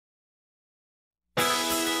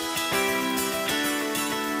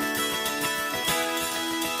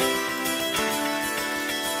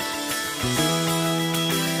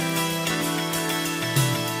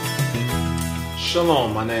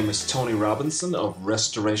Shalom, my name is Tony Robinson of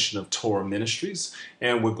Restoration of Torah Ministries,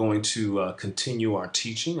 and we're going to continue our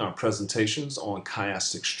teaching, our presentations on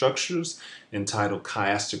chiastic structures entitled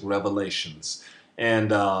Chiastic Revelations.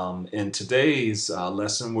 And in today's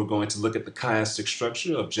lesson, we're going to look at the chiastic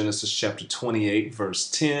structure of Genesis chapter 28,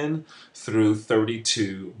 verse 10 through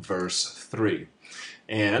 32, verse 3.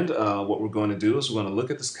 And what we're going to do is we're going to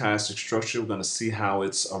look at this chiastic structure. We're going to see how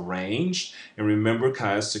it's arranged. And remember,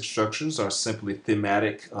 chiastic structures are simply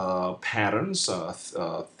thematic patterns,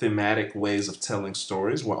 thematic ways of telling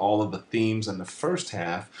stories where all of the themes in the first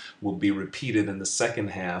half will be repeated in the second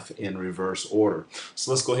half in reverse order.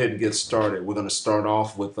 So let's go ahead and get started. We're going to start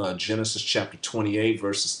off with Genesis chapter 28,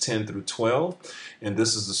 verses 10 through 12. And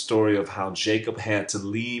this is the story of how Jacob had to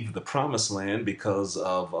leave the promised land because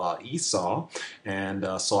of Esau. And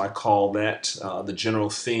so I call that the general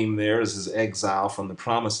theme there is his exile from the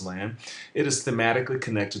promised land. It is thematically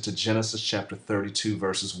connected to Genesis chapter 32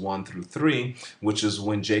 verses 1 through 3, which is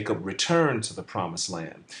when Jacob returned to the promised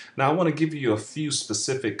land. Now I want to give you a few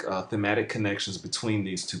specific thematic connections between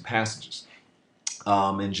these two passages.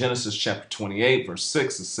 In Genesis chapter 28, verse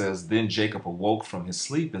 6, it says, "Then Jacob awoke from his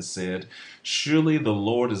sleep and said, 'Surely the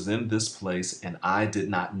Lord is in this place, and I did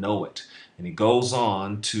not know it.'" And he goes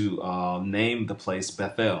on to name the place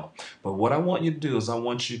Bethel. But what I want you to do is I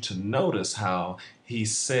want you to notice how he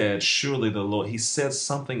said, "Surely the Lord." He said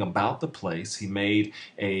something about the place. He made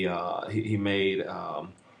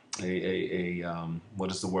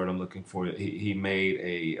what is the word I'm looking for?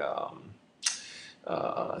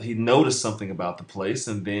 He noticed something about the place,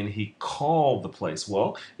 and then he called the place.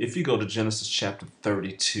 Well, if you go to Genesis chapter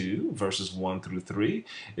 32, verses 1 through 3,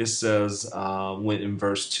 it says, in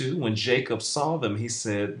verse 2, when Jacob saw them, he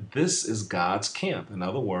said, "This is God's camp." In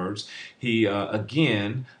other words, he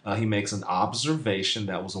makes an observation.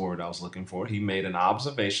 That was the word I was looking for. He made an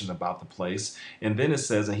observation about the place, and then it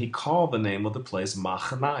says, and he called the name of the place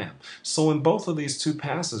Machanaim. So in both of these two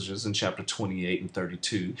passages, in chapter 28 and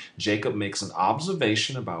 32, Jacob makes an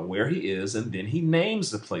observation about where he is, and then he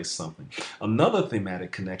names the place something. Another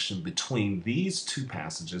thematic connection between these two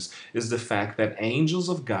passages is the fact that angels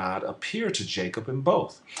of God appear to Jacob in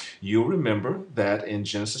both. You'll remember that in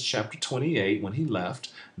Genesis chapter 28, when he left,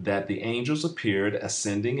 that the angels appeared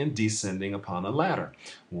ascending and descending upon a ladder.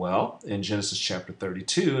 Well, in Genesis chapter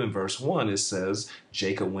 32, in verse 1, it says,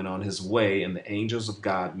 Jacob went on his way, and the angels of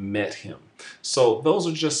God met him. So those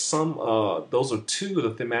are just those are two of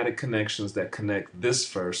the thematic connections that connect this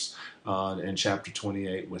verse in chapter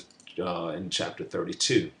 28 with in chapter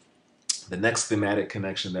 32. The next thematic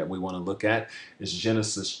connection that we want to look at is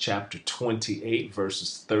Genesis chapter 28,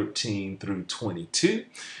 verses 13 through 22.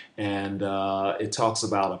 And it talks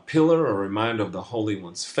about a pillar, a reminder of the Holy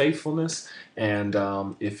One's faithfulness. And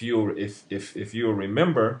if you'll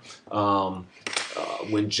remember,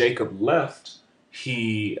 when Jacob left,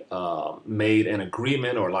 he made an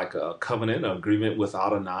agreement, or like a covenant, an agreement with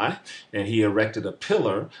Adonai, and he erected a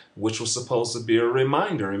pillar which was supposed to be a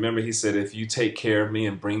reminder. Remember, he said, if you take care of me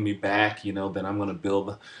and bring me back, then I'm going to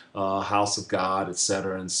build the house of God,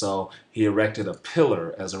 etc. And so he erected a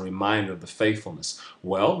pillar as a reminder of the faithfulness.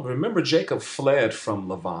 Well, remember, Jacob fled from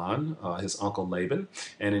Laban, his uncle Laban,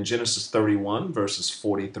 and in Genesis 31, verses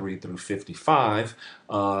 43 through 55,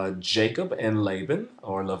 Jacob and Laban,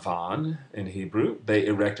 or Lavan in Hebrew, they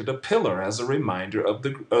erected a pillar as a reminder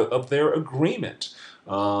of their agreement,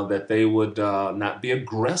 that they would not be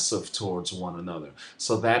aggressive towards one another.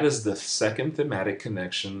 So that is the second thematic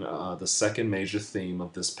connection, the second major theme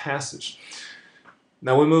of this passage.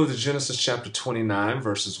 Now we move to Genesis chapter 29,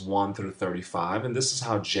 verses 1 through 35, and this is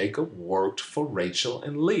how Jacob worked for Rachel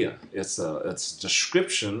and Leah. It's a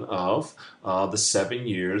description of the 7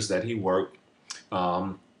 years that he worked,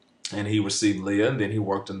 and he received Leah, and then he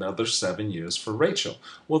worked another 7 years for Rachel.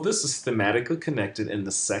 Well, this is thematically connected in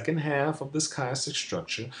the second half of this chiastic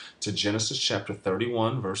structure to Genesis chapter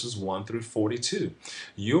 31, verses 1 through 42.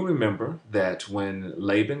 You'll remember that when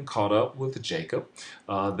Laban caught up with Jacob,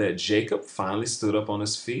 that Jacob finally stood up on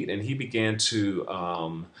his feet, and he began to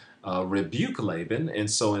rebuke Laban.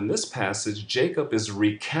 And so in this passage, Jacob is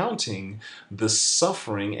recounting the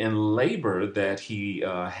suffering and labor that he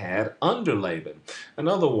had under Laban. In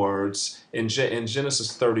other words, in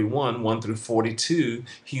Genesis 31, 1 through 42,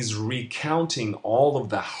 he's recounting all of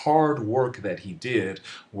the hard work that he did,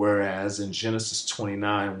 whereas in Genesis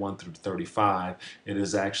 29, 1 through 35, it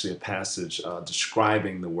is actually a passage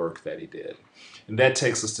describing the work that he did. And that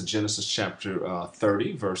takes us to Genesis chapter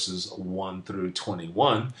 30, verses 1 through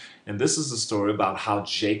 21. And this is a story about how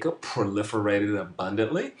Jacob proliferated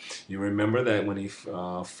abundantly. You remember that when he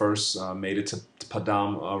first made it to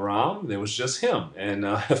Padam Aram, there was just him. And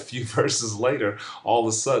a few verses later, all of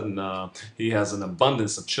a sudden, he has an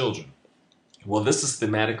abundance of children. Well, this is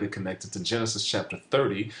thematically connected to Genesis chapter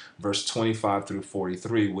 30, verse 25 through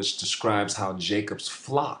 43, which describes how Jacob's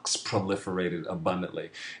flocks proliferated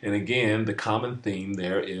abundantly. And again, the common theme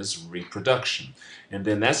there is reproduction. And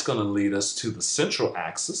then that's going to lead us to the central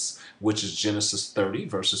axis, which is Genesis 30,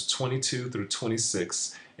 verses 22 through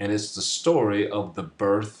 26. And it's the story of the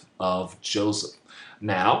birth of Joseph.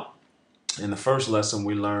 Now, in the first lesson,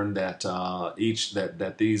 we learned that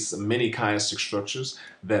these many chiastic structures,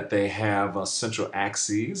 that they have central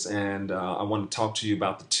axes, and I want to talk to you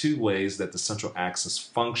about the two ways that the central axis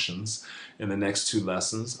functions in the next two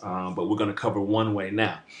lessons, but we're going to cover one way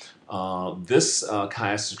now. This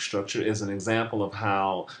chiastic structure is an example of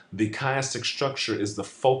how the chiastic structure is the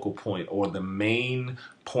focal point or the main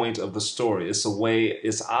point of the story.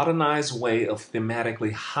 It's Adonai's way of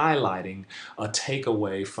thematically highlighting a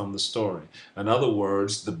takeaway from the story. In other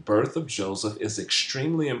words, the birth of Joseph is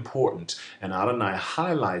extremely important, and Adonai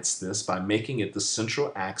highlights this by making it the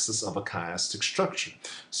central axis of a chiastic structure.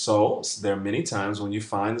 So there are many times when you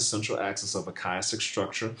find the central axis of a chiastic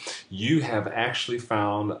structure, you have actually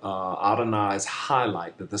found Adonai's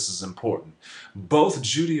highlight that this is important. Both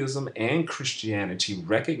Judaism and Christianity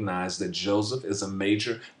recognize that Joseph is a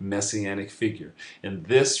major messianic figure. And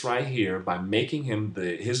this right here, by making him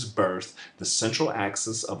his birth the central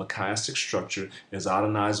axis of a chiastic structure, is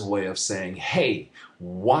Adonai's way of saying, hey,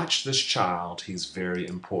 watch this child, he's very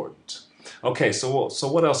important. Okay, so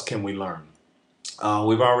what else can we learn?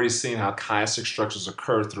 We've already seen how chiastic structures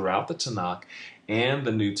occur throughout the Tanakh and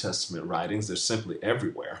the New Testament writings. They're simply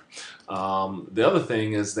everywhere. The other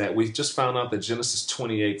thing is that we've just found out that Genesis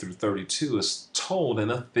 28 through 32 is told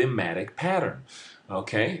in a thematic pattern.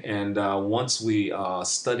 Okay, and once we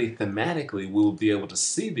study thematically, we will be able to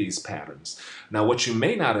see these patterns. Now, what you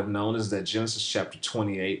may not have known is that Genesis chapter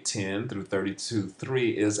 28, 10 through 32,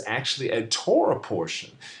 3 is actually a Torah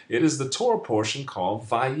portion. It is the Torah portion called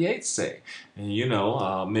Vayetze. And you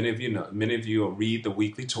know, many of you read the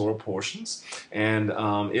weekly Torah portions, and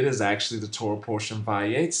it is actually the Torah portion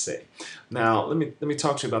Vayetze. Now, let me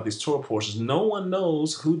talk to you about these Torah portions. No one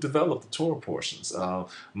knows who developed the Torah portions.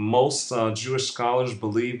 Most Jewish scholars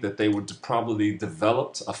believe that they were probably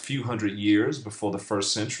developed a few hundred years before the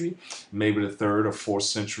first century, maybe the 3rd or 4th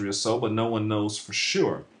century or so, but no one knows for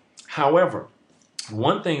sure. However,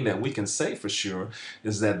 one thing that we can say for sure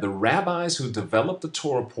is that the rabbis who developed the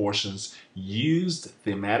Torah portions used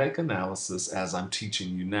thematic analysis as I'm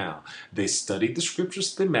teaching you now. They studied the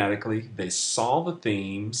scriptures thematically, they saw the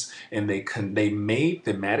themes, and they made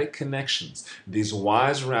thematic connections. These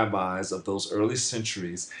wise rabbis of those early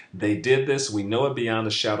centuries, they did this. We know it beyond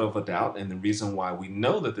a shadow of a doubt, and the reason why we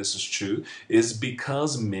know that this is true is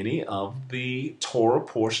because many of the Torah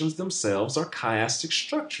portions themselves are chiastic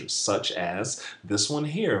structures, such as this one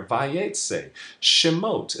here, Vayetze.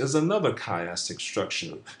 Shemot is another chiastic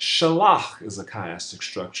structure. Shalach is a chiastic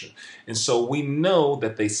structure. And so we know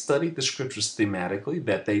that they studied the scriptures thematically,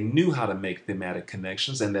 that they knew how to make thematic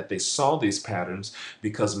connections, and that they saw these patterns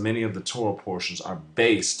because many of the Torah portions are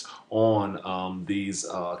based on these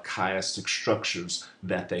chiastic structures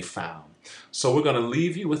that they found. So we're going to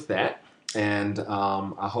leave you with that. And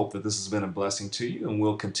I hope that this has been a blessing to you, and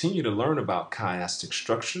we'll continue to learn about chiastic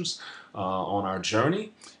structures on our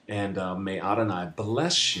journey. And may Adonai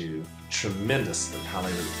bless you tremendously.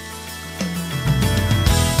 Hallelujah.